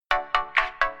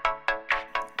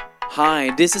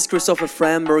Hi, this is Christopher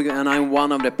Framberg and I'm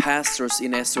one of the pastors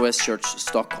in SOS Church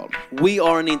Stockholm. We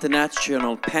are an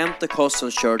international Pentecostal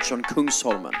church on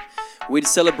Kungsholmen with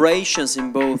celebrations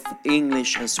in both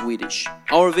English and Swedish.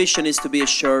 Our vision is to be a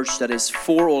church that is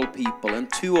for all people and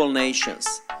to all nations,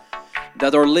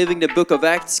 that are living the Book of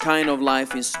Acts kind of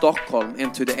life in Stockholm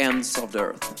and to the ends of the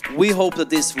earth. We hope that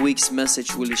this week's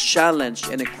message will challenge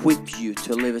and equip you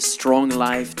to live a strong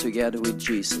life together with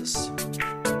Jesus.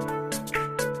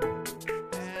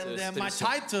 My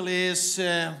title is,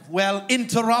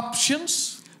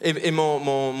 interruptions. Et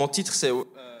mon titre, c'est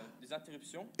des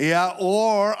interruptions. Yeah,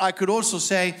 or I could also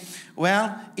say,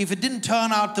 if it didn't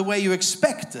turn out the way you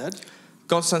expected,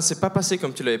 Quand ça ne s'est pas passé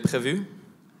comme tu l'avais prévu,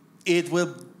 it will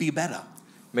be better.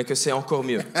 mais que c'est encore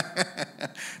mieux.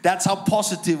 That's how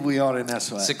positive we are in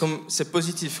SOS. C'est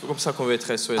positif, comme ça qu'on veut être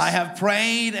SOS. I have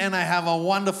prayed and I have a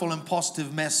wonderful and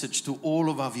positive message to all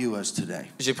of our viewers today.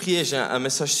 J'ai prié, j'ai un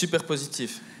message super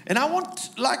positif. And I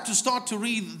like to start to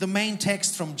read the main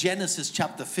text from Genesis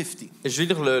chapter 50. Et je vais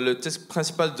lire le texte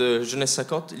principal de Genèse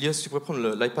 50. Elias, tu pourrais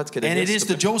prendre l'iPad qui est And derrière, it is s'il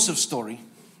te the plaît. Joseph story.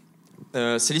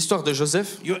 C'est l'histoire de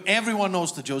Joseph. Everyone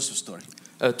knows the Joseph story.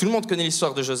 Tout le monde connaît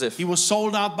l'histoire de Joseph. He was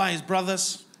sold out by his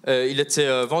brothers Il était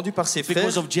vendu par ses frères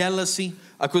because of jealousy.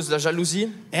 à cause de la jalousie.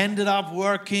 Ended up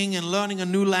working and learning a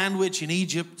new language in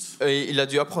Egypt. Il a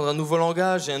dû apprendre un nouveau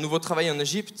langage et un nouveau travail en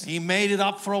Égypte. He made it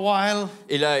up for a while.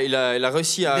 Et là, il a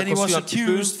réussi à Then he was construire un petit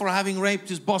peu. accused for having raped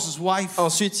his boss's wife.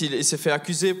 Ensuite, il s'est fait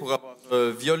accuser pour avoir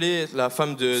violé la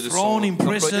femme de son Thrown in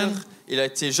prison. employeur. Il a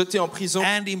été jeté en prison.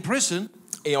 And in prison,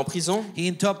 Et en prison, he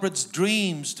interprets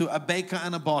dreams to a baker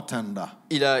and a bartender.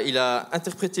 il a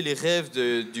interprété les rêves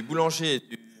du boulanger et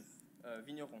du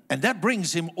vigneron. And that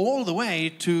brings him all the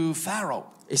way to Pharaoh.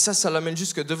 Et ça l'amène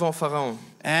jusque devant Pharaon.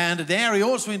 And there he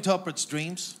also interprets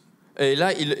dreams. Et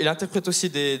là, il interprète aussi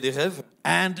des rêves.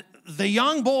 And the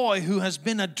young boy who has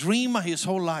been a dreamer his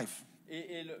whole life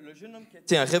Et le jeune homme qui a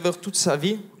été un rêveur toute sa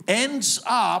vie ends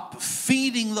up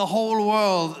feeding the whole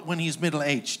world when he's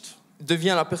middle-aged.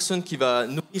 devient la personne qui va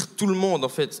nourrir tout le monde en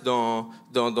fait dans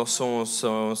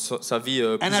sa vie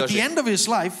plus And at the âgée. end of his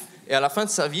life, Et à la fin de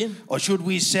sa vie, or should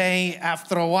we say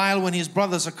after a while when his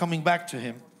brothers are coming back to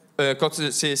him, quand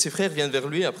ses frères viennent vers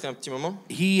lui après un petit moment,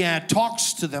 he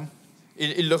talks to them.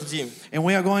 il leur dit, And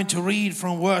we are going to read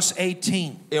from verse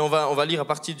 18. et on va lire à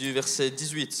partir du verset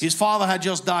 18. His father had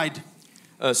just died.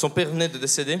 Son père venait de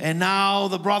décéder. And now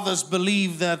the brothers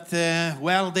believe that,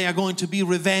 they are going to be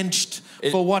revenged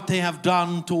for what they have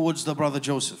done towards the brother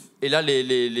Joseph. Et là,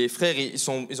 les frères,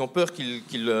 ils ont peur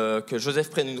que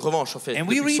Joseph prenne une revanche, en fait. And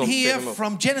we depuis que read son here père est mort.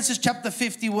 from Genesis chapter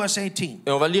 50, verse 18.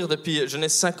 Et on va lire depuis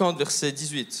Genèse 50, verset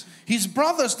 18. His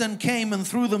brothers then came and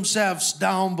threw themselves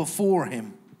down before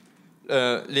him.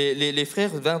 Les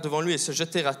frères vinrent devant lui et se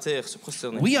jetèrent à terre, se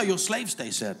prosterner. We are your slaves,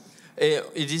 they said. Et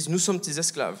ils disent, nous sommes tes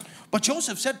esclaves. But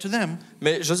Joseph said to them,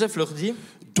 Mais Joseph leur dit,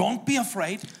 don't be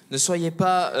afraid. ne soyez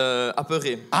pas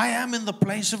apeurés. I am in the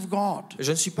place of God.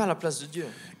 Je ne suis pas à la place de Dieu.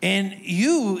 And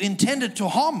you intended to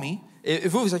harm me, Et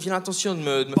vous aviez l'intention de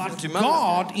me faire but du mal.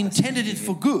 God intended it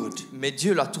for good Mais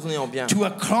Dieu l'a tourné en bien to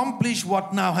accomplish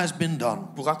what now has been done.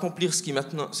 pour accomplir ce que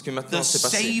maintenant The s'est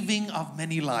passé. saving of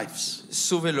many lives.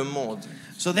 Sauver le monde.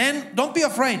 So then, don't be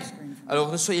afraid.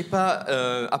 Alors ne soyez pas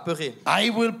apeurés.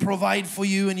 I will provide for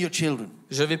you and your children.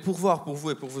 Je vais pourvoir pour vous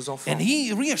et pour vos enfants. And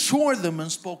he reassured them and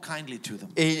spoke kindly to them.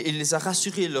 Et il les a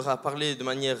rassurés, il leur a parlé de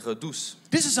manière douce.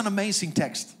 This is an amazing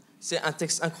text. C'est un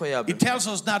texte incroyable. It tells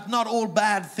us that not all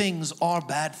bad things are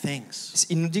bad things.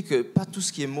 Il nous dit que pas tout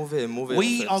ce qui est mauvais est mauvais.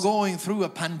 We en are fait. going through a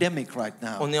pandemic right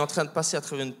now. On est en train de passer à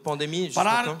travers une pandémie. Juste But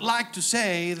maintenant. I'd like to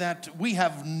say that we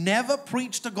have never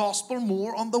preached the gospel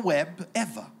more on the web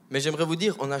ever. Mais j'aimerais vous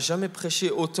dire, on n'a jamais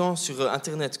prêché autant sur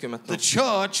Internet que maintenant. The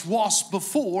church was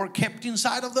before kept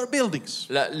inside of their buildings.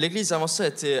 L'église avant ça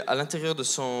était à l'intérieur de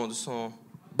son...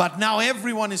 But now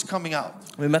everyone is coming out.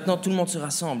 Mais maintenant tout le monde se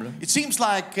rassemble. It seems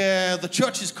like the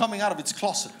church is coming out of its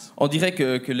closet. On dirait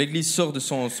que l'église sort de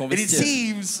son And it vestiaire.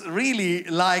 seems really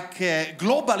like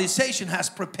globalization has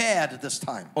prepared this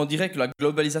time. On dirait que la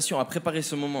globalisation a préparé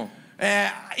ce moment.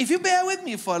 If you bear with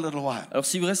me for a little while, Alors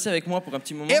si vous restez avec moi pour un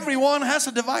petit moment, everyone has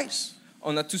a device.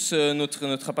 on a tous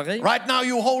notre appareil. Right now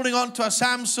you're holding on to a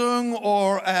Samsung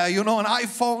or an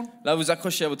iPhone. Là, vous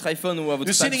accrochez à votre iPhone ou à votre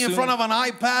You're sitting in front Samsung. of an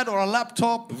iPad or a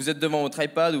laptop. Vous êtes devant votre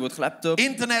iPad ou votre laptop.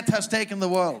 Internet has taken the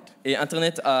world. Et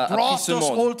Internet a pris Brought ce us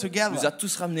all monde. together. Nous a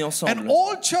tous ramenés And ensemble.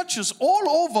 all churches all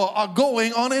over are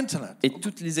going on internet. Et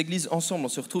toutes les églises ensemble, on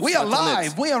se retrouve We sur are Internet.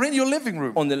 live. We are in your living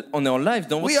room. On est en live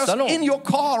dans We votre are salon. in your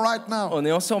car right now. On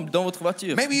est ensemble dans votre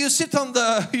voiture. Maybe you sit on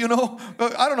the,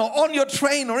 on your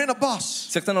train or in a bus. bus.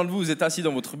 Certains d'entre vous, vous êtes assis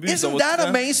dans votre bus, Isn't dans votre that train.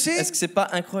 amazing? Est-ce que c'est pas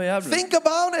incroyable? Think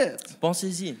about it.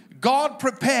 Pensez-y. God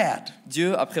prepared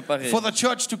Dieu a préparé for the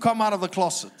church to come out of the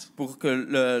closet, pour que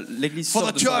l'Église for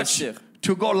sorte the de son church vestiaire,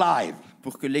 to go live.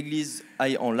 pour que l'Église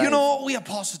aille en live. You know, we are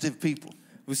positive people.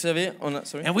 Vous savez,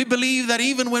 sorry? And we believe that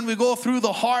even when we go through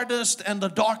the hardest and the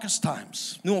darkest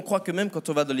times, Nous, on croit que même quand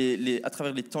on va à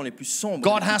travers les temps les plus sombres,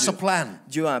 God les plus has a durs, plan.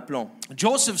 Dieu a un plan.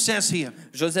 Joseph says here,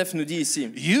 Joseph nous dit ici,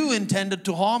 you intended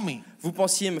to harm me, vous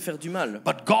pensiez me faire du mal,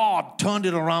 but God turned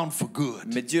it around for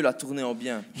good. mais Dieu l'a tourné en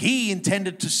bien. He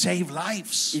intended to save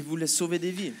lives. Il voulait sauver des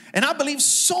vies. And I believe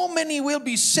so many will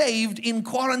be saved in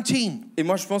quarantine, Et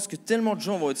moi, je pense que tellement de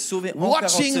gens vont être sauvés en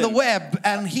watching the quarantaine, web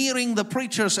and hearing the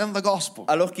preachers and the gospel.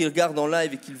 alors qu'ils regardent en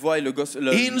live et qu'ils voient In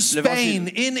l'évangile. Spain,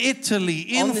 in Italy,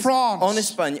 in En France.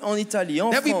 Espagne, en Italie,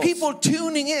 en There'll be France. people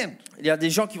tuning in Il y a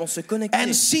des gens qui vont se connecter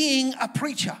and seeing a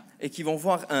preacher et qui vont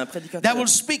voir un that prédicateur will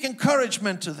speak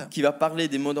encouragement to them. qui va parler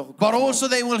des mots But d'encouragement. also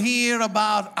they will hear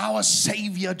about our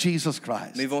Savior Jesus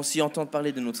Christ. Mais ils vont aussi entendre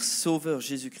parler de notre Sauveur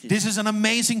Jésus-Christ. This is an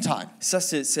amazing time Ça,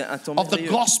 c'est un temps of the merveilleux.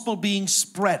 gospel being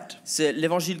spread. C'est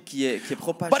l'évangile qui est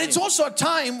propagé. But it's also a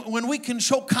time when we can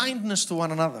show kindness to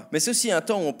one another. Mais c'est aussi un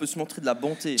temps où on peut se montrer de la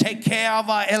bonté, Take care of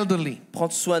our elderly.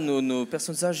 prendre soin de nos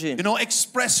personnes âgées, You know,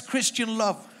 express Christian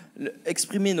love.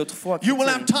 exprimer notre foi You will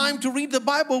have chrétienne. time to read the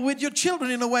Bible with your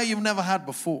children in a way you've never had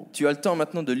before. Tu as le temps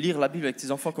maintenant de lire la Bible avec tes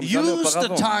enfants comme jamais Use the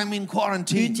auparavant. time in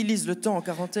quarantine. Utilise le temps en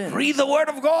quarantaine. Read the Word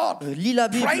of God. Lis la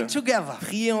Pray Bible. together.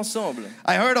 Priez ensemble.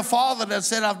 I heard a father that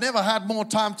said, I've never had more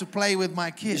time to play with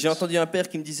my kids. J'ai entendu un père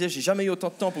qui me disait, j'ai jamais eu autant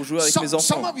de temps pour jouer avec mes Some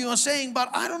enfants. of you are saying, but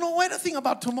I don't know anything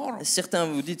about tomorrow. Certains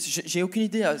vous dites, j'ai aucune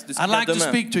idée de ce qu'il y I'd a like to demain.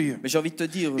 speak to you. Mais j'ai envie de te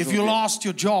dire If you aujourd'hui, lost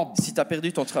your job, si tu as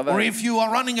perdu ton or travail, if you are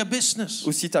running a business,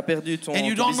 ou si tu as perdu ton and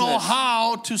you don't know business,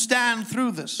 how to stand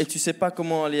through this, et tu sais pas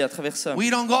comment aller à travers ça. we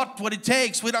don't got what it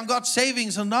takes, we don't got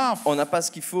savings enough, On n'a pas ce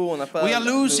qu'il faut, on n'a pas We are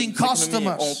nos losing économies,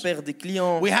 customers. on perd des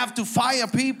clients, we have to fire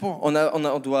people. on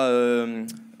doit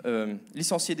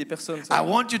licencier des personnes. I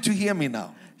want you to hear me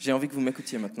now. J'ai envie que vous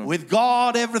m'écoutiez maintenant. With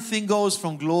God, everything goes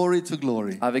from glory to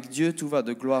glory. Avec Dieu, tout va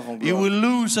de gloire en You gloire. will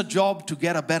lose a job to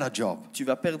get a better job. Tu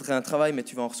vas perdre un travail, mais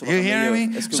tu vas en recevoir You un hear meilleur.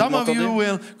 me? Est-ce que vous Some of m'entendez? you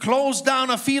will close down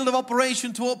a field of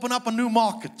operation to open up a new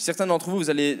market. Certains d'entre vous, vous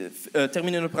allez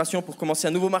terminer une opération pour commencer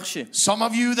un nouveau marché. Some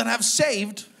of you that have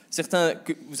saved, Certains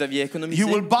que vous aviez économisé, you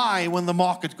will buy when the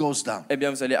market goes down. eh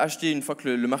bien, vous allez acheter une fois que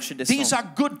le marché descend. These are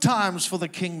good times for the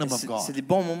kingdom of C'est God. des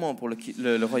bons moments pour le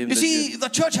royaume You de see, Dieu.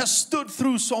 the church has stood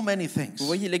through so many things. Vous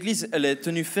voyez, l'Église, elle est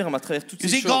tenue ferme à travers toutes You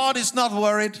ces see, choses. God is not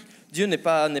worried. Dieu n'est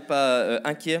pas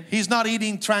inquiet. He's not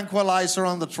eating tranquilizer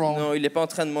on the throne. Non, il n'est pas en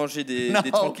train de manger des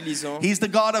tranquillisants. He's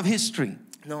the God of history.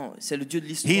 Non, c'est le Dieu de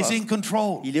l'histoire. He's in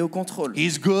control. Il est au contrôle.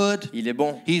 He's good. Il est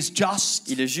bon. He's just.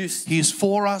 Il est juste. He's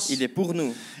for us. Il est pour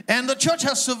nous. And the church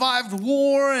has survived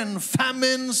war and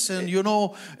famines and,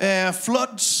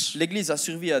 floods. L'Église a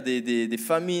survécu à des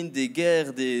famines, des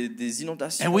guerres, des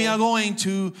inondations. And we are going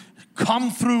to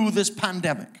come through this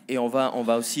pandemic. Et on va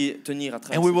aussi tenir à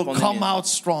travers And we cette will pandémie. come out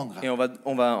stronger. Et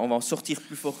on va en sortir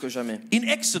plus fort que jamais. In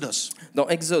Exodus, Dans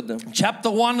Exode, chapter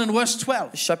 1 and verse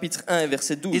 12, chapitre 1 et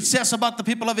verset it 12, says about the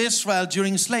people of Israel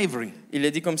during slavery. il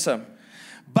est dit comme ça.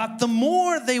 But the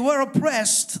more they were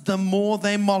oppressed, the more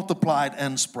they multiplied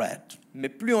and spread. Mais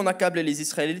plus on accablait les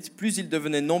Israélites, plus ils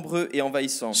devenaient nombreux et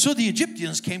envahissants, So the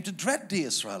Egyptians came to dread the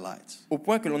Israelites. au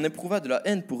point que l'on éprouva de la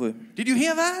haine pour eux. Did you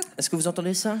hear that? Est-ce que vous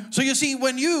entendez ça? So you see,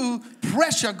 when you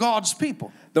pressure God's people,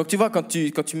 Donc tu vois, quand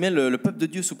tu mets le peuple de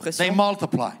Dieu sous they pression,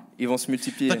 multiply. ils vont se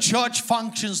multiplier. The church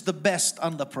functions the best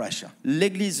under pressure.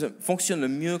 L'Église fonctionne le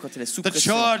mieux quand elle est sous The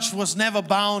pression. church was never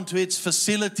bound to its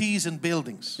facilities and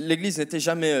buildings. L'Église n'était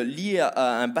jamais liée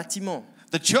à un bâtiment.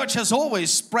 The church has always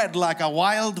spread like a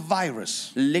wild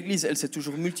virus, L'Église, elle s'est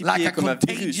toujours like multipliée a comme un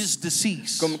contagious virus,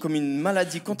 disease, comme une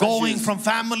maladie going contagieuse from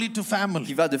family to qui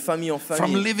family, va de famille en from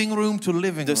famille, living room to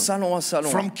living de room, salon à salon,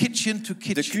 from kitchen to de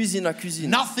kitchen. cuisine à cuisine.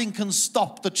 Nothing can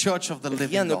stop the church of the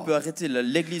Rien living ne peut God. arrêter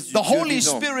l'Église du The Dieu Holy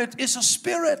vivant. Spirit is a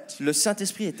spirit, Le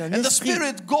Saint-Esprit est un and the esprit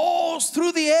Spirit goes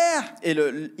through the air. et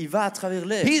il va à travers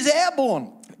l'air. He's airborne,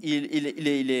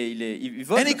 Il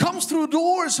vole and he comes through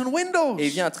doors and windows, et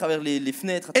il vient à travers les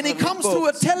fenêtres, à and he travers les comes through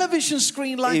a portes, television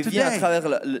screen et like il vient à today.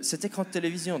 travers cet écran de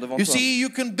télévision devant You toi. see, you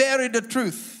can bury the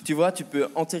truth, Tu vois, tu peux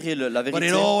enterrer la but vérité,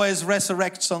 it always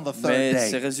resurrects on the third mais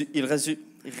day. il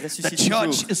The ressuscite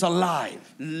church toujours. is alive.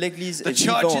 L'Église The est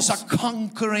church is a vivante.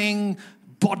 conquering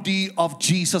body of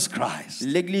Jesus Christ.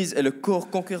 L'Église est le corps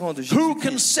conquérant de Who can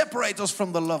Jésus-Christ. separate us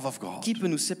from the love of God? Qui peut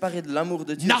nous séparer de l'amour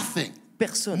de Dieu? Nothing.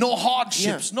 personne. No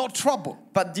hardships, no trouble.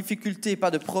 Pas de difficulté,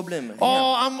 pas de problème. Rien.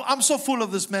 Oh, I'm so full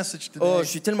of this message today. Oh, je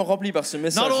suis tellement rempli par ce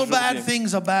message. Not all bad aujourd'hui.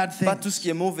 things are bad Pas things. tout ce qui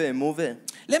est mauvais est mauvais.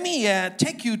 Let me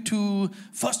take you to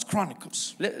 1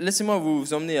 Chronicles Laissez-moi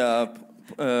vous emmener à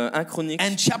 1 Chronique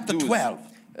and chapter 12,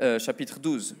 12, chapitre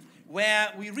 12. where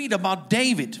we read about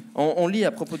David On lit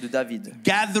à propos de David.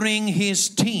 gathering his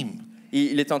team.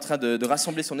 Il est en train de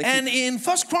rassembler son équipe. And in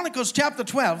 1 Chronicles chapter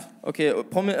 12, Ok,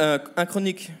 1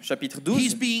 Chronique, chapitre 12.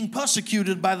 he's being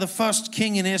persecuted by the first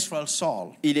king in Israel,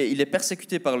 Saul. Il est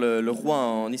persécuté par le roi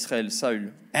en Israël,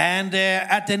 Saül. And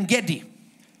at En-Gedi,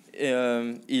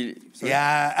 Et,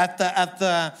 yeah,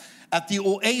 at the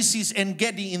oasis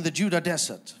En-Gedi in the Judah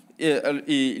desert.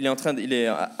 il est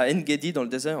à En-Gedi dans le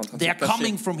désert en train de They se are cacher.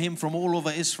 coming from him from all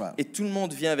over Israel. Et tout le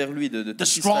monde vient vers lui de The tout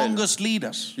Israël. strongest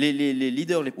leaders, Les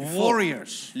leaders les plus forts, warriors,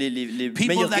 les people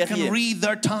meilleurs that can guerriers, read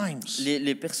their times.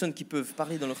 les personnes qui peuvent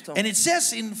parler dans leur temps. And it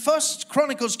says in 1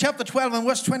 Chronicles chapter 12 and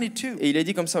verse 22, Et il est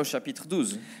dit comme ça au chapitre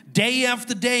 12. day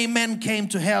after day men came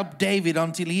to help David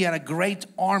until he had a great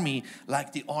army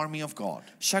like the army of God.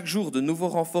 Chaque jour, de nouveaux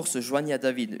renforts se joignent à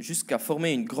David jusqu'à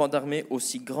former une grande armée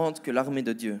aussi grande que l'armée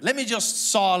de Dieu. Let me just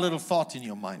saw a little thought in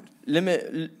your mind.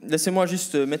 Laissez-moi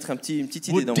juste mettre une petite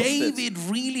idée Would dans votre tête. David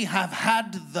really have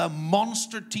had the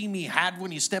monster team he had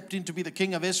when he stepped in to be the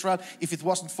king of Israel if it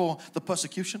wasn't for the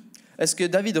persecution? Est-ce que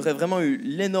David aurait vraiment eu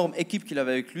l'énorme équipe qu'il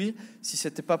avait avec lui si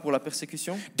c'était pas pour la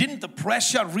persécution? Didn't the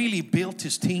pressure really build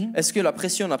his team? Est-ce que la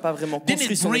pression n'a pas vraiment Didn't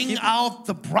construit it son bring équipe? out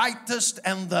the brightest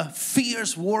and the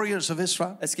fierce warriors of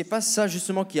Israel? Est-ce que c'est pas ça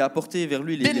justement qui a apporté vers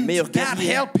lui les Didn't meilleurs that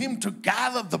guerriers? help him to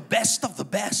gather the best of the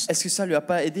best? Est-ce que ça lui a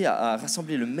pas aidé à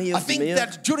rassembler le I meilleur du think meilleur?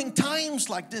 that during times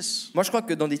like this, Moi je crois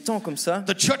que dans des temps comme ça,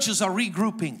 the churches are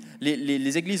regrouping,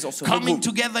 les églises on se coming regroupe,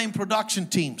 together in production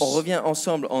teams, on revient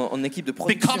ensemble en équipe de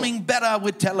production becoming better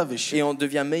with television, et on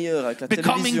devient meilleur avec la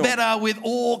becoming télévision. better with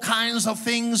all kinds of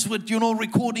things, with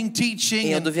recording, teaching,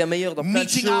 Et on and devient meilleur dans plein de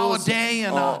meeting our choses, day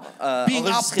and being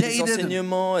enregistrer des updated.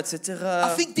 enseignements, etc.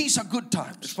 I think these are good Je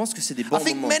times. pense que c'est des I bons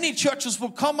think moments. many churches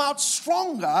will come out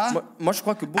stronger Moi, je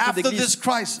crois que beaucoup after this d'églises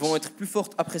crisis. vont être plus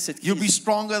fortes après cette You'll be crise.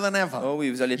 stronger than ever. Oh oui,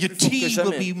 vous allez être Your plus fort que team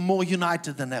will be jamais. more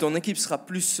united than ever. Ton équipe sera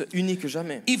plus unie que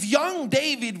jamais. If young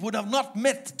David would have not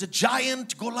met the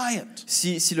giant Goliath,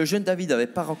 Si le jeune David n'avait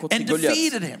pas rencontré And Goliath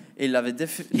defeated him, et l'avait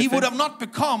he would have not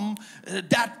become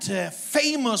that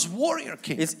famous warrior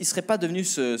king. il ne serait pas devenu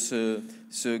ce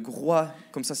roi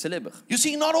comme ça célèbre. You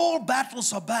see, not all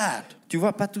battles are bad. Tu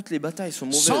vois, pas toutes les batailles sont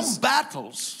Some mauvaises.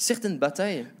 battles, Certaines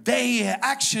batailles, they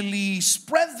actually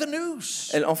spread the news.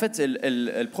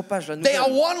 elles propagent la They are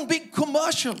nouvelle. one big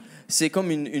commercial. C'est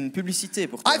comme une publicité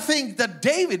pour toi. I think that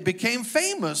David became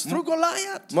famous through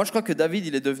Goliath. Moi, je crois que David,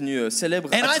 il est devenu célèbre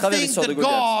And à I travers think l'histoire de that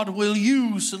Goliath. God will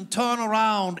use and turn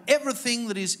around everything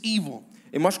that is evil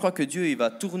Et moi, je crois que Dieu, il va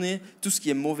tourner tout ce qui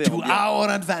est mauvais en to bien, our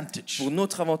advantage. pour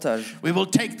notre avantage. We will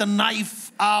take the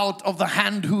knife out of the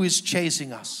hand who is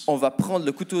chasing us, On va prendre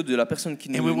le couteau de la personne qui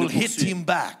and nous we will hit poursuit him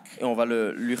back. et on va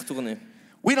lui retourner.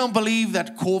 We don't believe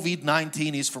that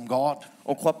COVID-19 is from God.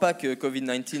 On ne croit pas que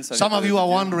Covid-19, ça Some vient of de you are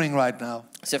Dieu. wondering right now.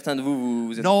 Certains de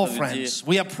vous êtes No, en train de friends. dire,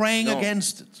 We are praying Non.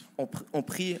 against it. on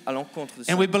prie à l'encontre de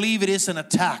ça. And we believe it is an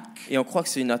attack Et on croit que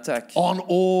c'est une attaque on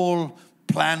all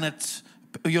planet,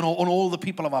 on all the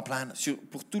people of our planet.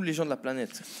 pour tous les gens de la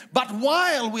planète. But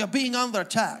while we are being under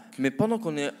attack, Mais pendant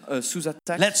qu'on est sous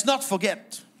attaque, let's not forget,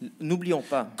 n'oublions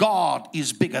pas, God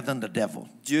is bigger than the devil.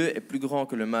 Dieu est plus grand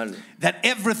que le mal. That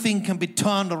everything can be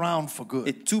turned around for good.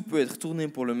 Et tout peut être tourné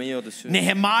pour le meilleur de ceux.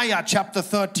 Nehemiah chapter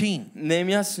 13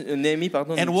 Néhémie,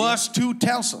 and nous dit, verse 2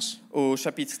 tells us au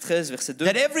chapitre 13, verset 2,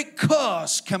 that every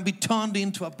curse can be turned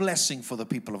into a blessing for the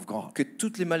people of God. que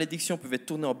toutes les malédictions peuvent être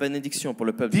tournées en bénédiction pour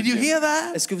le peuple de Did you Dieu. hear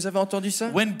that? Est-ce que vous avez entendu ça?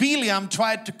 When Balaam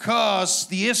tried to curse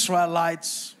the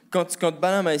Israelites, Quand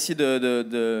Balaam a essayé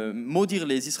de maudire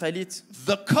les Israélites,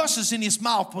 the curses in his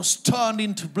mouth was turned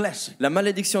into blessing. la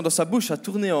malédiction dans sa bouche a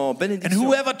tourné en And bénédiction.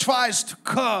 whoever tries to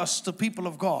curse the people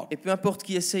of God Et peu importe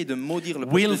qui essaye de maudire le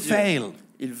peuple will de Dieu, fail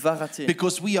il va rater.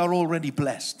 because we are already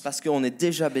blessed. Parce qu'on est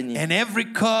déjà béni. And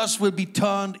every curse will be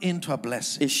turned into a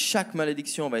blessing. Et chaque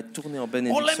malédiction va être tournée en Oh, let me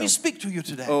bénédiction. speak to you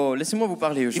today. Oh, laissez-moi vous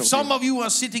parler If some aujourd'hui. of you are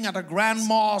sitting at a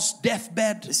grandma's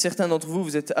deathbed Certains d'entre vous,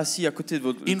 vous êtes assis à côté de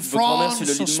votre In grand-mère sur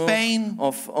le France lit de or Spain,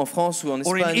 mort, en France ou en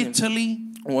or in Espagne Italy,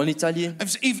 ou en Italie.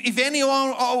 if any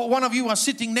one of you are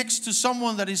sitting next to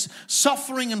someone that is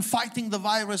suffering and fighting the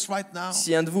virus right now,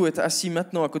 Si un de vous est assis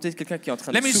maintenant à côté de quelqu'un qui est en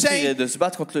train de Let me souffrir say- et de se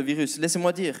battre contre le virus,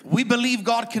 laissez-moi dire, we believe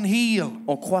God can heal.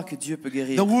 on croit que Dieu peut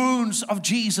guérir. The wounds of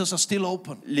Jesus are still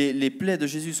open. Les plaies de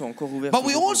Jésus sont encore ouvertes. But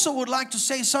we aujourd'hui. also would like to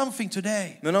say something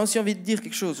today Mais on a aussi envie de dire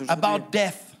quelque chose aujourd'hui about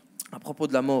death. à propos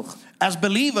de la mort. As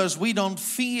believers, we don't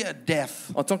fear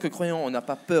death. En tant que croyants, on n'a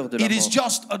pas peur de la It is mort.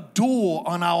 just a door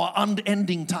on our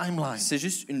unending timeline. C'est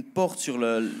juste une porte sur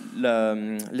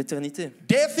l'éternité.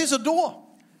 Death is a door.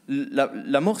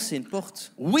 La mort, c'est une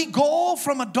porte. We go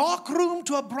from a dark room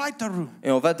to a brighter room.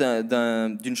 Et on va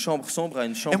d'une chambre sombre à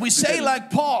une chambre And we plus say belle. like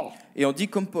Paul, Et on dit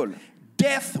comme Paul,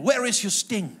 death, where is your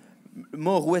sting?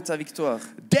 mort, où est ta victoire?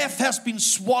 Death has been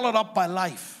swallowed up by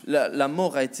life. La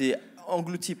mort a été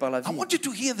engloutie par la I vie. want you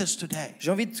to hear this today.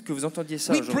 J'ai envie que vous entendiez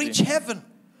ça We aujourd'hui. preach heaven.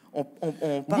 On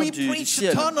parle We du preach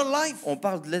ciel. eternal life. On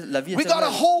parle de la vie We got a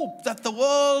éternelle. hope that the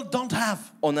world don't have.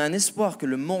 On a un espoir que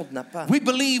le monde n'a pas. We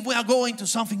believe we are going to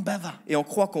something better. Et on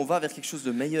croit qu'on va vers quelque chose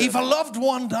de meilleur. If a loved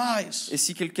one dies, Et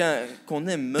si quelqu'un qu'on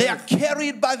aime they are meurt,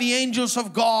 carried by the angels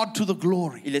of God to the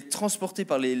glory. il est transporté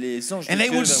par les anges de And they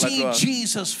Dieu will vers la see gloire.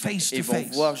 Jesus face Et to vont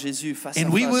face. voir Jésus face à And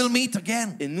we will face. meet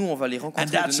again. Et nous, on va les rencontrer And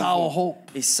that's de our nouveau.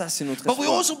 hope. Et ça, c'est notre But we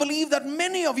espoir. also believe that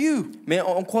many of you, Mais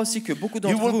on croit aussi que beaucoup you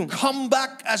d'entre will vous, come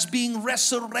back as being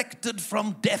resurrected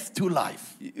from death to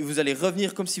life. vous allez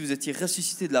revenir comme si vous étiez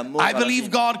ressuscité de la mort. I à la believe vie.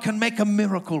 God can make a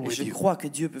miracle Et with je you. crois que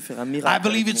Dieu peut faire un I miracle.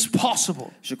 believe avec it's nous. possible.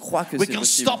 Je crois que We c'est can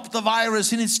possible. stop the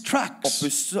virus in its tracks.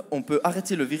 On peut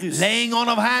arrêter le virus. Laying on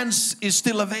of hands is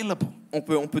still available. On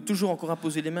peut toujours encore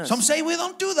imposer les mains. Some say we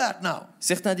don't do that now.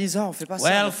 Certains disent on fait pas ça.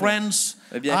 Well, maintenant. friends,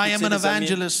 Eh bien, I am écoutez, an les amis,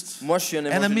 evangelist moi, je suis un and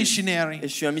a évangéliste missionary. et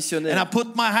je suis un And I missionnaire. put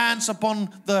my hands upon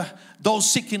those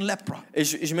sick in lepra. Et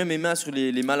je mets mes mains sur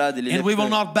les malades et les And we will lépreux.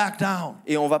 not back down.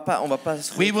 Et on va pas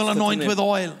se We will anoint retourner. with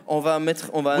oil. On va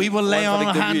We will lay oindre our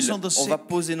avec de hands l'huile. on the On va sick.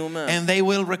 poser nos mains And they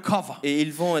will recover. et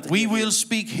ils vont être We guéris. will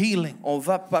speak healing. On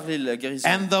va parler de la guérison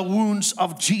And the wounds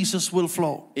of Jesus will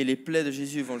flow. et les plaies de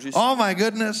Jésus vont juste. Oh my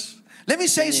goodness. Let me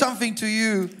say something to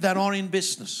you that are in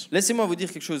business. Laissez-moi vous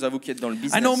dire quelque chose à vous qui êtes dans le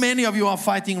business. I know many of you are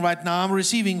fighting right now. I'm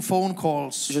receiving phone calls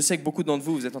Je sais que beaucoup d'entre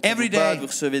vous êtes en train de Every vous battre, day. vous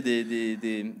recevez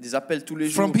des appels tous les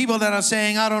jours. from people that are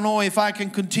saying, I don't know if I can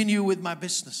continue with my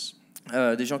business.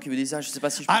 Des gens qui vous disent je sais pas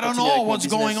si je peux I don't continuer know avec mon what's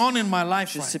going business. on in my life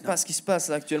Je sais right pas now. ce qui se passe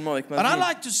là actuellement avec ma But I vie.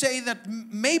 like to say that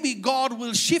maybe God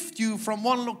will shift you from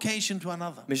one location to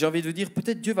another. Mais j'ai envie de vous dire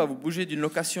peut-être Dieu va vous bouger d'une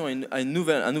location à un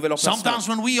nouvel emplacement. Sometimes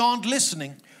when we aren't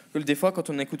listening, Que des fois quand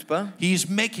on n'écoute pas, He's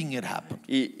making it happen.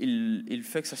 il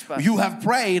fait que ça se passe. You have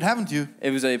prayed, haven't you? Et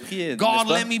vous avez prié. God, n'est-ce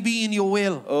pas? let me be in your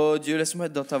will. Oh Dieu, laisse-moi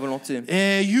être dans ta volonté.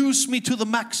 Use me to the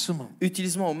maximum.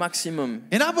 Utilise-moi au maximum.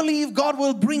 And I believe God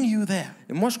will bring you there.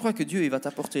 Et moi je crois que Dieu il va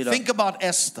t'apporter là. Think about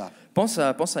Esther, Pense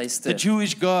à the Esther,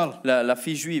 Jewish girl, la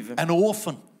fille juive an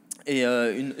orphan, et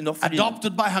une orpheline.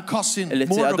 adopted by her cousin Elle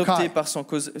était adoptée Mordecai. par son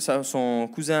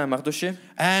cousin Mardoché.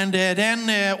 And then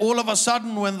all of a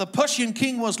sudden, when the Persian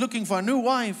king was looking for a new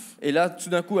wife, Et là, tout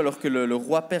d'un coup, alors que le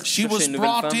roi perse she cherchait was une nouvelle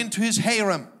brought femme, into his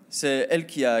harem. c'est elle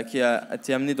qui a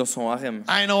été amenée dans son harem.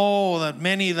 I know that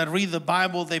many that read the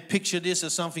Bible, they picture this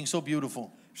as something so beautiful.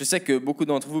 Je sais que beaucoup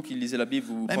d'entre vous qui lisez la Bible,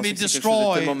 vous Let pensez me que c'est quelque chose de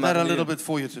destroy tellement that a merveilleux. little bit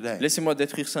for you today. Laissez-moi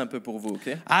détruire ça un peu pour vous, ok?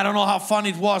 I don't know how fun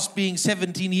it was being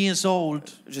 17 years old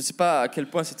Je ne sais pas à quel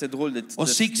point c'était drôle d'être or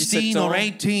 17 16 ans, or ou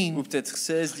 18 peut-être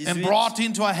 16, and 18, brought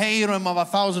into a harem of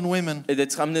 1,000 women. et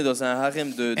d'être amené dans un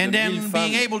harem de And 1000 then femmes,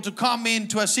 being able to come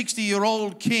into a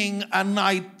 60-year-old king at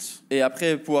night. et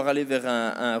après pouvoir aller vers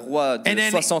un roi de And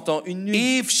then 60 ans une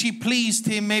nuit. If she pleased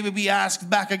him, maybe be asked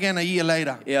back again a year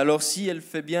later. Et alors, si elle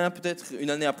fait bien, peut-être une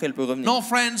année après, elle peut revenir. No,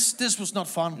 friends, this was not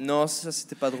fun. Non, ça,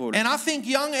 c'était pas drôle. And I think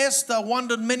young Esther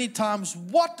wondered many times,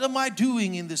 what am I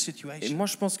doing in this Et situation? moi,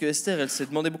 je pense que Esther, elle s'est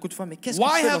demandé beaucoup de fois, mais qu'est-ce que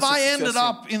Why je fais have dans I cette ended situation?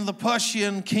 up in the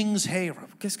Persian king's harem?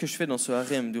 Qu'est-ce que je fais dans ce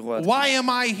harem du roi? Why am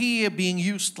I here being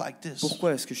used like this?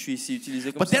 Pourquoi est-ce que je suis ici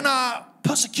utilisé comme But then ça?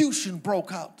 persecution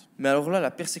broke out. Mais alors là,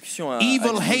 la persécution a Evil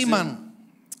explosé. Haman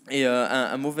Et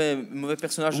un mauvais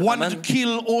personnage, wanted Haman, to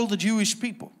kill all the Jewish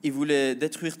people. il voulait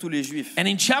détruire tous les Juifs. And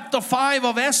in chapter 5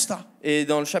 of Esther, Et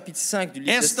dans le chapitre 5 du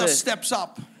livre Esther d'Esther, steps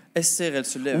up, Esther, elle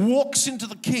se lève. walks into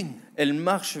the king. Elle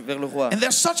marche vers le roi. And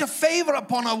there's such a favor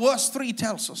upon her, verse 3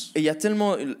 tells us. Et il y a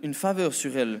tellement une faveur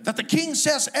sur elle That the king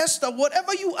says, Esther,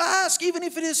 whatever you ask, even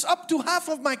if it is up to half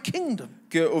of my kingdom,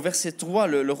 qu'au verset 3,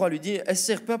 le roi lui dit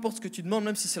Esther, peu importe ce que tu demandes,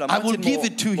 même si c'est la I will moitié give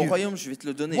it to de mon you. royaume, je vais te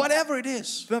le donner. whatever it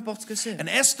is. Peu importe ce que c'est. And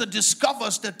Esther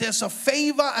discovers that there's a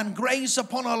favor and grace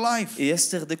upon her life. Et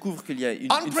Esther découvre qu'il y a une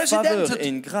faveur Unprecedented. et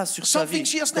une grâce sur sa Something vie,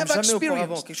 she has comme never jamais auparavant,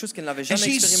 experienced. quelque chose qu'elle n'avait And jamais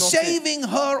she's expérimenté. saving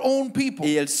her own people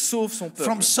Et elle sauve son peuple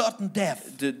from certain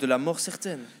death. de la mort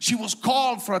certaine. She was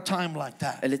called for a time like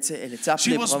that. Elle était She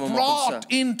appelée was pour un moment comme ça. brought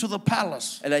into the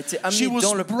palace. Elle a été She amenée was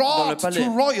dans le brought palais.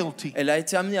 to royalty. Elle a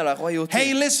été amenée à la royauté.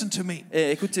 Hey, listen to me.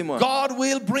 Et écoutez-moi, God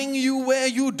will bring you where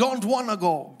you don't want to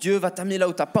go. Dieu va t'amener là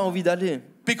où tu n'as pas envie d'aller.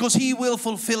 Because he will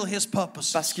fulfill his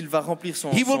purpose. Parce qu'il va remplir son,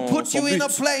 He will son, put son you in a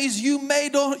but. place you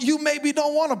maybe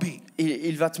don't want to be.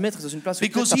 Il va te mettre dans une place où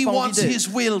Because tu he n'as pas envie wants d'être. his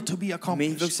will to be Mais il veut que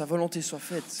accomplished. sa volonté soit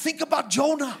faite. Think about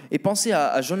Jonah. Et pensez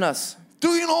à Jonas.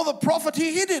 Do you know the prophet?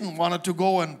 He didn't want to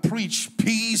go and preach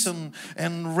peace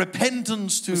and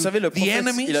repentance to Vous savez, le the prophète,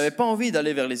 enemies. il n'avait pas envie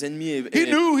d'aller vers les ennemis et He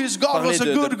knew his God parler was a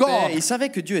de good paix. God. Il savait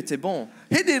que Dieu était bon.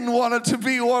 He didn't want it to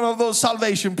be one of those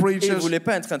salvation Et il ne preachers. voulait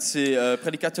pas être un de ces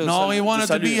prédicateurs No, he de wanted to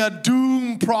salut. be a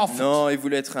doom prophet. Non, il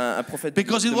voulait être un prophète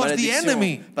Because de it was the malédiction.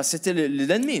 enemy. Parce que c'était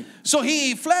l'ennemi. So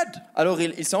he fled. Alors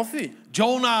il s'est enfui.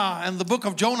 Jonah, and the book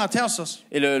of Jonah tells us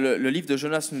Et le livre de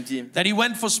Jonas nous dit that he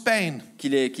went for Spain.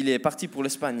 qu'il est parti pour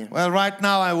l'Espagne. Well, right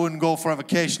now I wouldn't go for a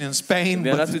vacation in Spain,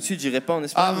 Bien là, but tout de suite, j'irai pas en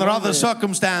Espagne. under other mais,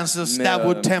 circumstances mais, that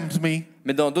would tempt me.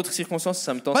 mais dans d'autres circonstances,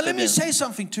 ça me But tenterait let me bien. say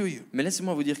something to you. Mais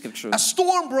laissez-moi vous dire quelque chose. A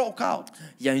storm broke out,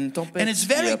 Il y a une tempête. and it's qui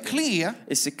very a- clear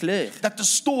Et c'est clair that the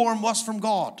storm was from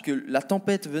God. que la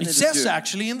tempête venait It de says Dieu.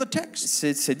 actually in the text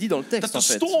C'est dit dans le that texte the en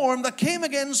fait. storm that came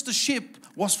against the ship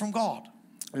was from God.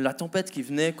 La tempête qui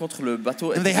venait contre le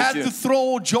bateau And était they de had Dieu. to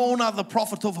throw Jonah the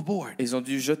prophet overboard. Ils ont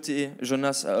dû jeter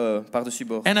Jonas par-dessus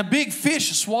bord. And a big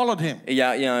fish swallowed him. Et il y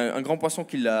a un grand poisson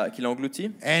qui l'a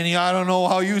englouti. And I don't know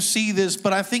how you see this,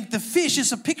 but I think the fish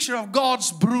is a picture of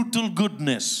God's brutal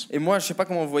goodness. Et moi, je sais pas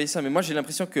comment vous voyez ça, mais moi j'ai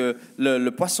l'impression que le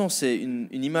poisson, c'est une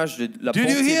image de la Did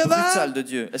you bonté hear that? brutale de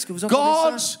Dieu. Est-ce que vous entendez ça?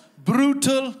 God's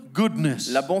brutal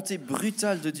goodness. La bonté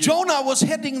brutale de Dieu. Jonah was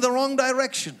heading the wrong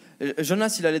direction,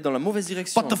 Jonas, il allait dans la mauvaise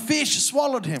direction. but the fish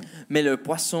swallowed him Mais le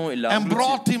poisson, il l'a and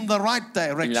brought englouti. him the right Il l'a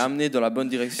direction. amené dans la bonne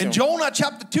direction. In Jonah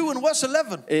chapter 2 and verse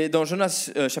 11 Et dans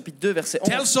Jonas chapitre 2, verset 11,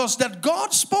 tells us that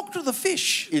God spoke to the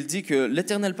fish, il dit que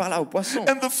l'Éternel parla au poisson.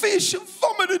 and the fish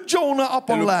vomited Jonah up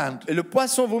on land. Et le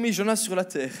poisson vomit Jonas sur la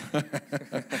terre.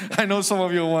 I know some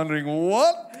of you are wondering,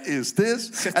 what is this?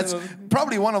 That's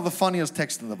probably one of the funniest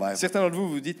texts in the Bible. Certains d'entre vous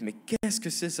vous dites, mais qu'est-ce que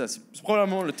c'est ça? C'est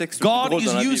probablement le texte le plus God drôle is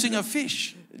dans la using Bible. a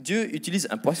fish. Dieu utilise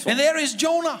un poisson. And there is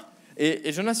Jonah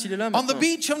Et Jonas, il est là on the maintenant,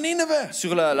 beach of Nineveh.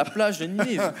 sur la plage de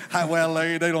Ninive. Well,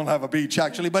 they don't have a beach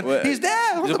actually, but Ouais. he's there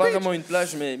on Ils the n'ont pas beach. vraiment une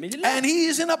plage, mais il est là. And he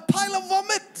is in a pile of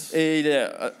vomit. Et il est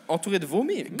entouré de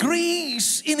vomi.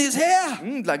 Grease in his hair.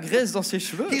 De la graisse dans ses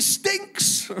cheveux. He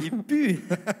stinks. Il pue.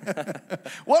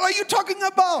 What are you talking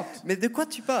about? Mais de quoi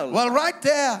tu parles? Well, right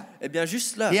there, Eh bien,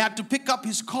 juste là, he had to pick up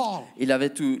his call. il avait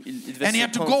tout. Il devait And he se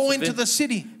had to prendre, go se into lever, the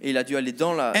city et il a dû aller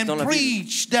dans la and ville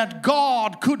preach that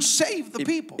God could save the et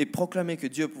people. proclamer que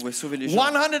Dieu pouvait sauver les gens.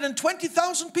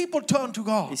 120,000 people turned to Et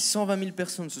God. 120 000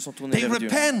 personnes se sont tournées They vers Dieu.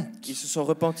 repent Ils se sont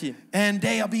repentis and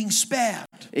they are being spared.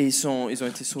 et ils ont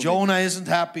été sauvés. Jonah isn't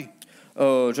happy.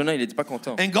 Jonah, il n'était pas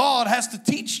content. And God has to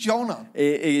teach Jonah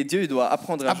Et Dieu il doit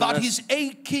apprendre à about Jonas his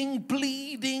aching,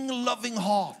 bleeding, loving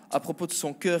heart. à propos de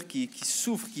son cœur qui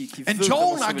souffre, qui And veut vraiment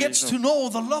Jonah sauver les gets gens. to know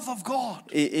the love of God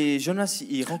Et Jonas,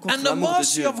 il rencontre and the l'amour de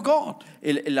mercy Dieu of God.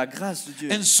 et la grâce de Dieu.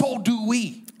 And so do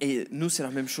we. Et nous, c'est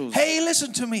la même chose. Hey,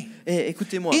 listen to me. Et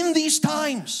écoutez-moi, In these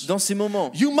times, dans ces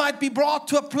moments, you might be brought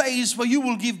to a place where you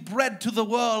will give bread to the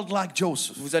world like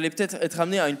Joseph. vous allez peut-être être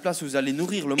amené à une place où vous allez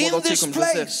nourrir le monde In entier this comme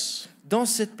Joseph. place Dans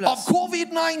cette of place,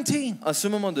 COVID-19, à ce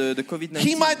moment de he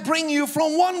COVID-19, might bring you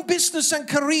from one business and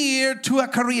career to a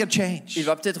career change. il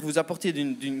va peut-être vous apporter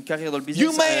d'une carrière dans le business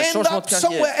You may à un end changement up de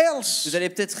somewhere carrière. else Vous allez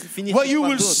peut-être finir where quelque you part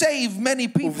will d'autre, save many où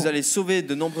vous people. allez sauver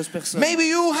de nombreuses personnes. Maybe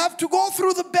you have to go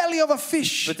through the belly of a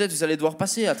fish. Peut-être vous allez devoir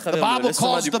passer à The travers Bible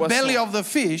l'estomac calls du the belly poisson. of the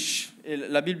fish Et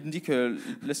la Bible dit que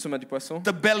l'estomac du poisson,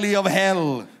 the belly of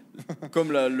hell.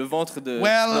 comme le ventre de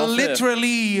Well, l'enfer.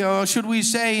 literally, should we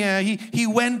say, he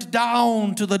went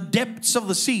down to the depths of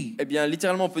the sea. Eh bien,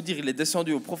 littéralement, on peut dire il est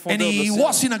descendu aux And profondeurs de he l'océan.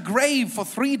 was in a grave for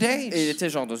 3 Et il days. était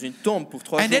genre dans une tombe pour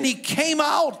 3 And jours. then he came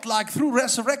out like through Et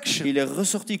resurrection. il est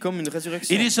ressorti comme une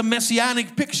résurrection. It is a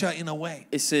messianic picture in a way.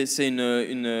 Et c'est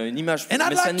une image And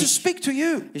I'd like to messianique. speak to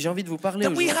you Et j'ai envie de vous parler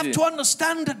that we have aujourd'hui to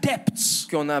understand the depths.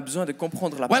 qu'on a besoin de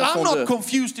comprendre la Well, I'm not profondeur.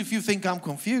 confused if you think I'm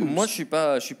confused. Moi, je suis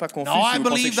pas confus No, si I vous pensez que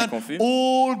believe je suis that confus.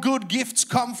 all good gifts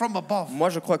come from above, Moi,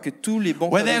 je crois que tous les bons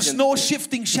where cadeaux there's viennent no de Dieu,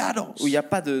 shifting shadows. où il n'y a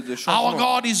pas de Our changement.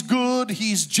 God is good,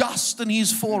 He's just, and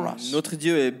He's for us. Notre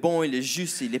Dieu est bon, il est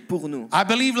juste, il est pour nous. I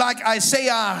believe, like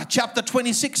Isaiah chapter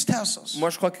 26 tells us, Moi,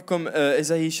 je crois que comme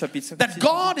Ésaïe chapitre that 56,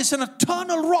 God is an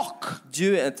eternal rock.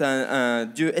 Dieu est un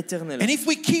Dieu éternel. And if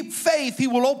we keep faith, He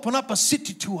will open up a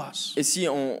city to us. Et si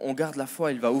on garde la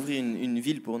foi, il va ouvrir une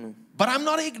ville pour nous. But I'm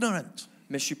not ignorant.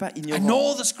 Mais je suis pas I ignorant.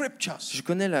 know the scriptures. Je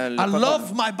connais la I parole.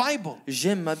 love my Bible.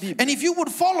 J'aime ma Bible. And if you would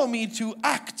follow me to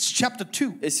Acts chapter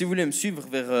 2, Et si vous voulez me suivre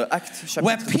vers Actes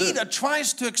where chapitre 2, Peter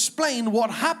tries to explain what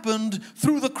happened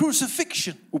through the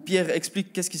crucifixion où Pierre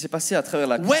explique qu'est-ce qui s'est passé à travers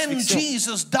la when crucifixion.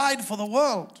 Jesus died for the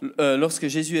world. Lorsque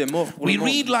Jésus est mort pour We le monde.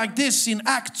 read like this in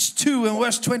Acts 2 and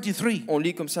verse 23. On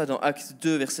lit comme ça dans Actes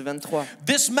 2, verset 23.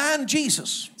 This man,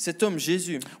 Jesus, Cet homme,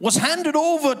 Jésus, was handed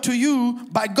over to you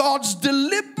by God's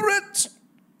deliberate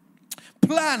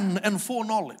plan and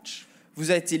foreknowledge. vous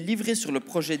a été livré sur le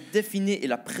projet défini et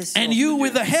la prescience And de you, Dieu.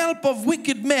 with the help of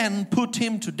wicked men, put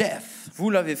him to death Vous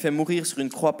l'avez fait mourir sur une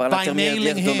croix par by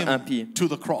l'intermédiaire nailing d'hommes him impies, to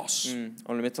the cross.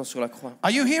 en le mettant sur la croix.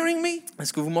 Are you hearing me?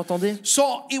 Est-ce que vous m'entendez?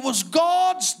 So it was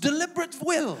God's deliberate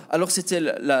will. Alors c'était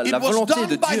la It was volonté done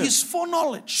de by Dieu. his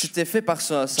foreknowledge. C'était fait par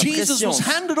sa Jesus was prescience.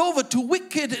 handed over to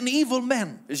wicked and evil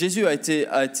men. Jésus a été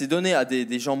donné à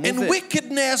des gens And mauvais.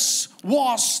 wickedness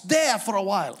was there for a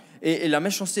while. Et la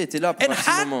méchanceté était là pour It un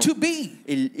petit moment. had to be.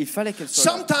 Il fallait qu'elle soit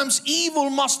là. Sometimes evil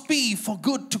must be for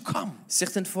good to come.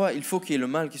 Certaines fois, il faut qu'il y ait le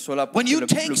mal qui soit là pour When que you le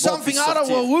take bon something puisse out of a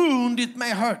sortir. wound, it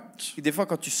may hurt. Et des fois,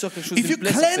 quand tu sors quelque chose If d'une you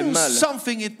plaie, ça fait cleanse mal.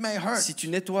 something, it may hurt. Si tu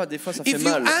nettoies, des fois, ça fait If you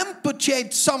mal.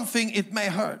 amputate something, it may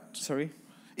hurt. Sorry.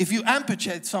 If you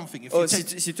amputate something, if Oh, you si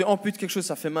take, si tu amputes quelque chose,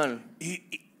 ça fait mal.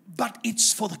 but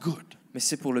it's for the good. Mais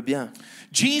c'est pour le bien.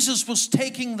 Jesus was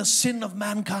taking the sin of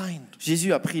mankind.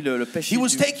 Jésus a pris le péché He was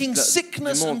du taking du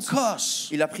sickness and monde. curse.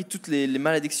 Il a pris toutes les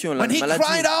malédictions, la When he maladie.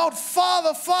 cried out,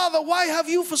 Father, Father, why have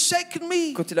you forsaken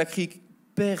me? Quand il a crié,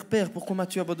 Père, Père, pourquoi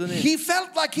m'as-tu abandonné? He felt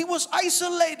like he was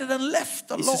isolated and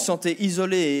left Il se alone. sentait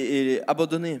isolé et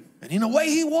abandonné. And in a way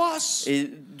he was.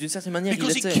 Et d'une certaine manière, il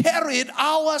Because he était. carried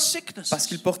our sicknesses. Parce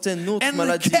qu'il portait notre And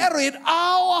maladie. carried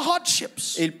our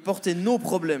hardships. Et il portait nos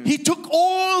problèmes. He took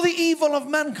all the evil of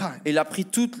mankind. Et il a pris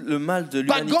tout le mal de But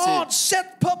l'humanité. God set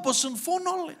purpose and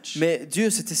foreknowledge. Mais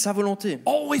Dieu, c'était sa volonté.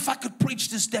 Oh, if I could preach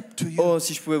this depth to you. Oh,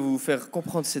 si je pouvais vous faire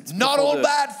comprendre cette Not all profondeur.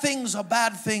 bad things are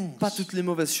bad things. Pas toutes les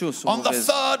mauvaises choses sont On the mauvaises.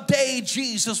 third day,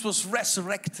 Jesus was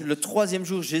resurrected. Le troisième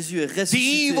jour, Jésus est The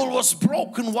ressuscité. evil was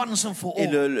broken once and for Et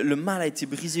all. le mal a été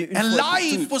brisé une And fois pour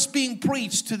life toutes. was being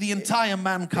preached to the entire Et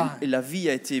mankind. la vie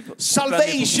a été proclamée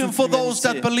Salvation pour for toute those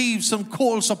that l'humanité. believes and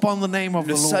calls upon the name of the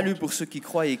Le salut Lord. pour ceux qui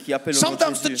croient et qui appellent au nom de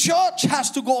Sometimes the Jésus. church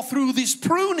has to go through these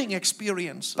pruning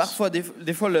experiences. Parfois, des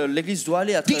fois, l'Église doit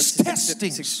aller à travers These ces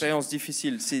testings. expériences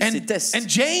difficiles, ces tests. And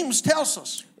James tells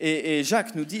us, Et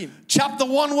Jacques nous dit, chapter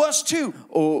 1, verse 2,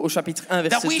 au chapitre 1, that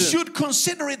verset we 2, should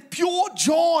consider it pure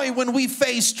joy when we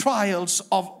face trials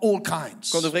of all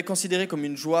kinds. qu'on devrait considérer comme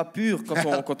une joie pure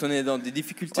quand on est dans des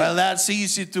difficultés. Well, that's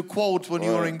easy to quote when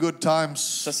you're in good times.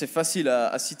 Ça, c'est facile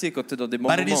à citer quand tu es dans des bons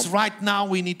But it is moments. right now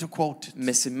we need to quote it.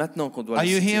 Mais c'est maintenant qu'on doit Are le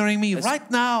you citer. hearing me? Est-ce-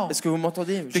 Right now. Est-ce que vous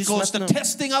m'entendez? Juste Because the maintenant.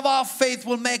 testing of our faith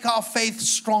will make our faith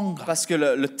stronger. Parce que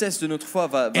le test de notre foi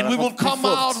va And la we will rendre plus come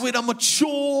out forte. with a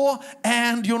mature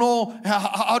and,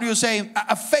 how do you say,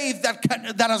 a faith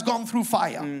that has gone through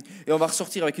fire. Et on va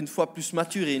ressortir avec une foi plus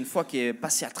mature et une foi qui est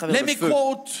passée à travers Let le me feu.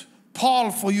 quote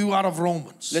Paul for you out of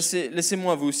Romans.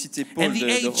 Laissez-moi vous citer Paul In the de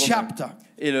 8th Romains. chapter,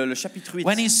 Et le chapitre 8,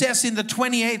 when he says in the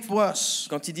 28th verse,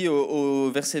 quand il dit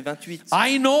au verset 28,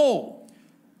 I know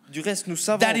du reste nous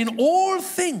savons that in all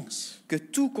things que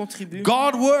tout contribue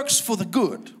God works for the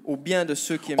good au bien de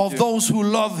ceux qui aiment of Dieu. those who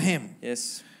love him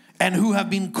Yes. and who have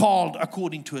been called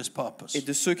according to his purpose. Et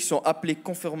de ceux qui sont appelés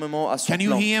conformément à son Can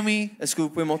you plan. hear me? Est-ce que vous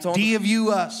pouvez m'entendre? Dear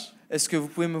viewers, Est-ce que vous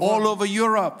pouvez me all voir over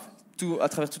Europe, à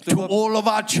travers toute to l'Europe, all of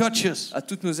our churches, à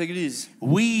toutes nos églises?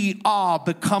 we are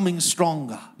becoming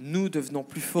stronger. Nous devenons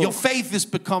plus Your forts. faith is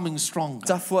becoming stronger.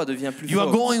 Ta foi devient plus You are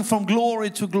forte. going from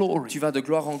glory to glory. Tu vas de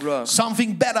gloire en gloire.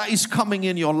 Something better is coming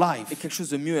in your Et life. quelque chose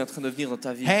de mieux est en train de venir dans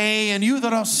ta vie. Hey, and you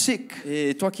that are sick,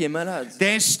 Et toi qui es malade,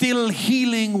 there's still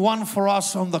healing won for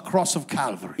us on the cross of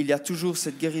Calvary. il y a toujours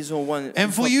cette guérison one, And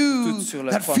une for fois you pour toutes sur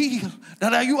la that croix. feel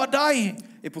that you are dying,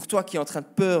 Et pour toi qui es en train de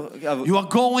peur, you are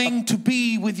going to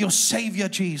be with your Savior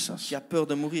Jesus. qui a peur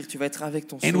de mourir, tu vas être avec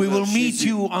ton And we Sauveur will meet Jésus.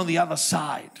 you on the other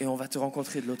side. Et on va te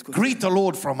rencontrer de l'autre côté. Greet the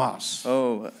Lord from us.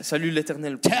 Oh, salut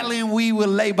l'Éternel. Tell him we will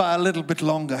labor a little bit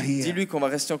longer here. Dis-lui qu'on va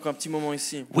rester encore un petit moment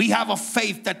ici. We have a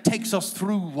faith that takes us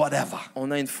through whatever. On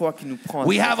a une foi qui nous prend.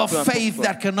 We à have a peu importe faith quoi.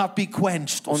 that cannot be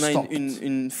quenched or On a stopped.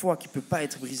 une foi qui peut pas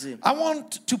être brisée. I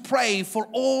want to pray for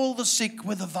all the sick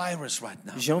with the virus right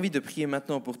now. J'ai envie de prier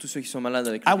maintenant pour tous ceux qui sont malades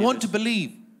avec I le want to virus.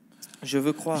 believe Je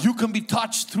veux croire you can be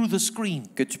touched through the screen,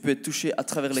 que tu peux être touché à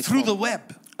travers through the l'écran, web,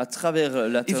 à à travers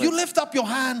la If terre. you lift up your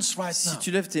hands right Si now,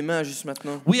 tu lèves tes mains juste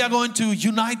maintenant, we are going to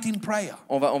unite in prayer.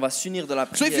 on va s'unir dans la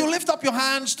So if you prière. lift up your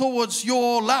hands towards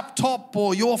your laptop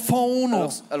or your phone, or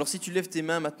Alors si tu lèves tes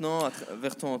mains maintenant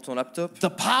vers ton laptop, the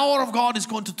power of God is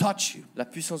going to touch you. la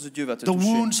puissance de Dieu va te The toucher.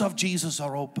 wounds of Jesus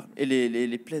are open. Et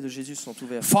les plaies de Jésus sont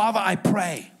ouvertes. Father, I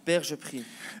pray Père, je prie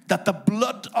that the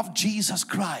blood of Jesus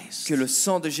Christ que le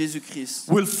sang de Jésus-Christ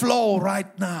will flow right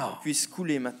now puisse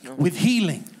couler maintenant with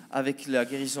healing. avec la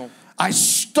guérison. I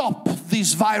stop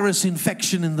this virus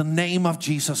infection in the name of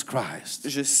Jesus Christ.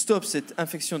 Je stoppe cette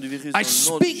infection du virus dans I le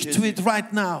nom de speak to Jésus. it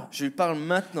right now. Je lui parle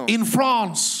maintenant In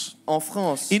France, en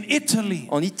France, in Italy,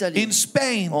 en Italie, in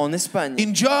Spain, en Espagne,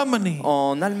 in Germany,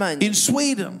 en Allemagne, in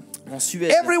Sweden, en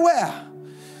Suède, everywhere.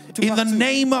 tout In the partout,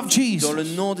 name of dans le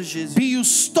Jesus, nom de Jésus. be you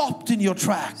stopped in your Ça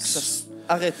tracks.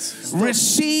 arrête. Stop.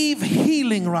 Receive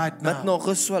healing right now. Maintenant,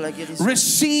 reçois la guérison.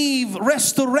 Receive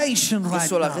restoration right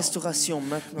Reçois la now. restauration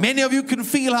maintenant. Many of you can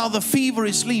feel how the fever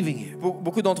is leaving you.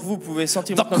 Beaucoup d'entre vous pouvez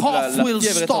sentir The maintenant que cough la will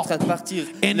fièvre est en stop train de partir.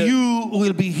 and you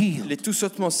will be healed. Les tout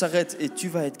sautements s'arrêtent et tu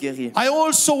vas être guéri. I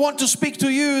also want to speak to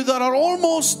you that are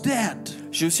almost dead.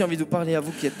 J'ai aussi envie de vous parler à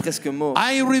vous qui êtes presque morts.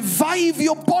 I revive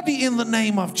your body in the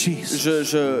name of Jesus.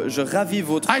 Je ravive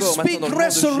votre I corps speak maintenant dans le nom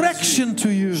de Jésus. resurrection to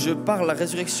you. Je parle la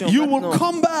résurrection You will maintenant.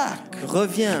 come back.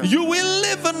 Reviens. You will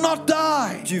live and not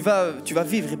die. Tu vas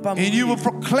vivre et pas And you will mourir.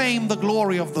 proclaim the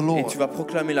glory of the Et Lord. tu vas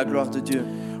proclamer la gloire de Dieu.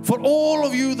 For all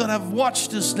of you that have watched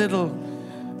this little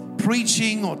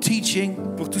preaching or teaching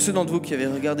Pour tous ceux d'entre vous qui avaient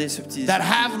regardé ce petit that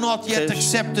have not yet prêche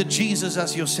accepted Jesus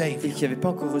as your et Savior, qui n'avaient pas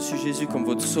encore reçu Jésus comme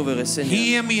votre Sauveur et Seigneur,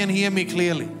 hear me and hear me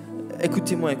clearly.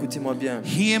 écoutez-moi bien.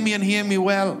 Hear me and hear me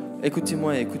well.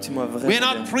 Écoutez-moi et écoutez-moi We're vraiment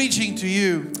not bien. preaching to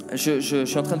you Je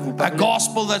suis en train de vous a parler.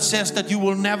 gospel that says that you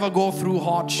will never go through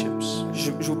hardships.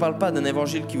 Je vous parle pas d'un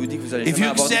évangile qui vous dit que vous allez If jamais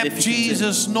you avoir des accept difficultés.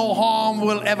 Jesus, no harm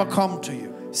will ever come to you.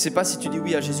 C'est pas si tu dis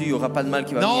oui à Jésus, il y aura pas de mal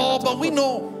qui va No, venir. à toi. but we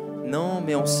know Non,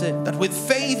 mais on sait that with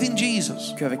faith in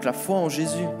Jesus, qu'avec la foi en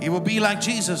Jésus, it will be like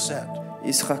Jesus said.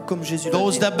 il sera comme Jésus l'a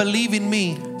Those dit. that believe in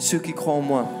me Ceux qui croient en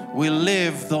moi, will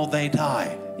live though they die.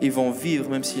 ils vont vivre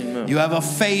même s'ils meurent. You have a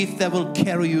faith that will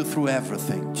carry you through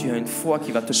everything. Tu as une foi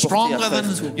qui va te porter à Stronger travers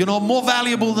than, tout. more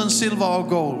valuable than silver or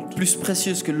gold. Plus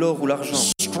précieuse que l'or ou l'argent.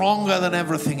 Stronger than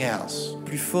everything else.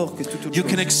 Plus fort que toute autre You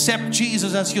chose. can accept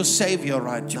Jesus as your Savior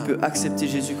right Tu now. peux accepter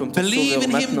Jésus comme ton Believe sauveur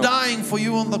in Him maintenant. dying for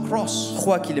you on the cross.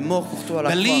 Crois qu'il est mort pour toi à la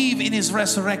croix. Believe in His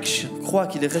resurrection. Crois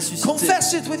qu'il est ressuscité.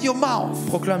 Confess it with your mouth.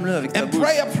 Proclame-le avec ta And bouche.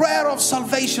 pray a prayer of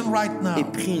salvation right Et now.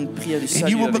 prie une prière du And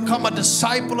salut you will avec become moi. a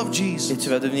disciple of Et Jesus. tu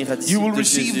vas devenir un You disciple will de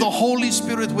receive Jésus. the Holy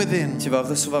Spirit within. Tu vas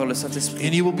recevoir le Saint-Esprit.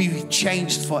 And you will be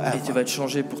changed Et tu forever. vas être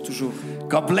changé pour toujours.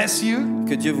 God bless you.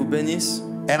 Que Dieu vous bénisse.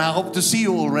 And I hope to see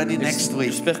you already next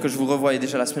week. J'espère que je vous revois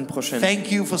déjà la semaine prochaine.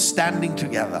 Thank you for standing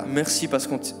together. Merci parce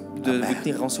de vous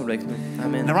tenir ensemble avec nous.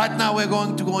 Amen. And right now we're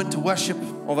going to go into worship.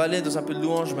 On va aller dans un peu de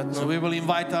louange So maintenant. we will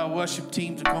invite our worship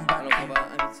team to come back. Alors on va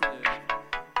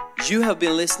inviter You have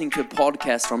been listening to a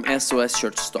podcast from SOS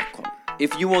Church Stockholm.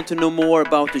 If you want to know more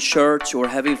about the church or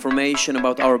have information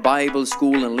about our Bible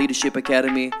school and leadership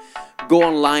academy, go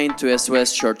online to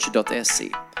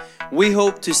soschurch.se. We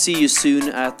hope to see you soon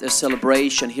at a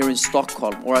celebration here in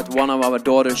Stockholm or at one of our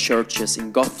daughter churches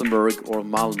in Gothenburg or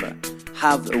Malmö.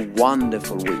 Have a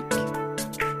wonderful week.